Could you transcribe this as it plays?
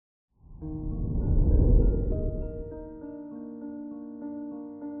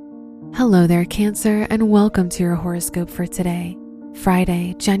Hello there, Cancer, and welcome to your horoscope for today,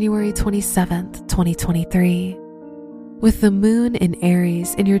 Friday, January 27th, 2023. With the moon in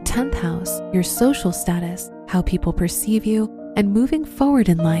Aries in your 10th house, your social status, how people perceive you, and moving forward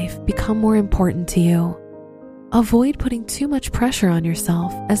in life become more important to you. Avoid putting too much pressure on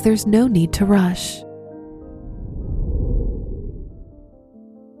yourself as there's no need to rush.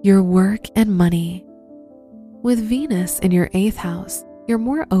 Your work and money. With Venus in your 8th house, you're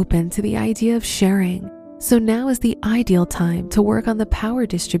more open to the idea of sharing, so now is the ideal time to work on the power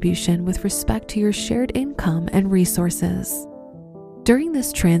distribution with respect to your shared income and resources. During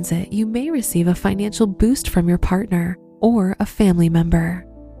this transit, you may receive a financial boost from your partner or a family member.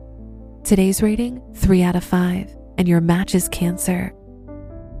 Today's rating, 3 out of 5, and your match is Cancer.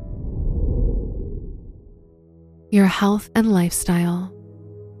 Your health and lifestyle.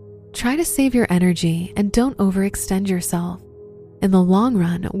 Try to save your energy and don't overextend yourself. In the long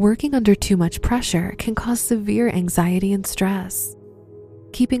run, working under too much pressure can cause severe anxiety and stress.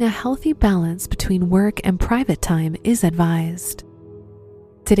 Keeping a healthy balance between work and private time is advised.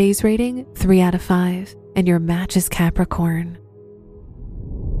 Today's rating, 3 out of 5, and your match is Capricorn.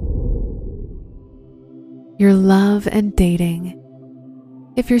 Your love and dating.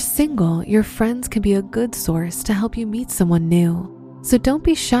 If you're single, your friends can be a good source to help you meet someone new, so don't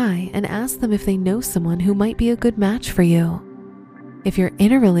be shy and ask them if they know someone who might be a good match for you. If you're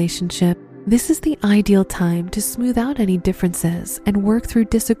in a relationship, this is the ideal time to smooth out any differences and work through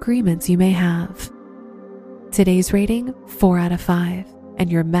disagreements you may have. Today's rating, 4 out of 5,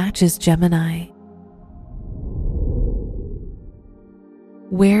 and your match is Gemini.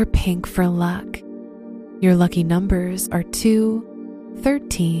 Wear pink for luck. Your lucky numbers are 2,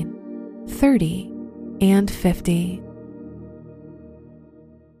 13, 30, and 50.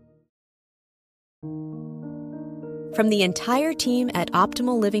 From the entire team at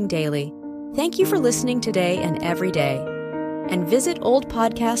Optimal Living Daily, thank you for listening today and every day. And visit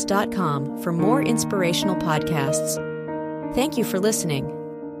oldpodcast.com for more inspirational podcasts. Thank you for listening.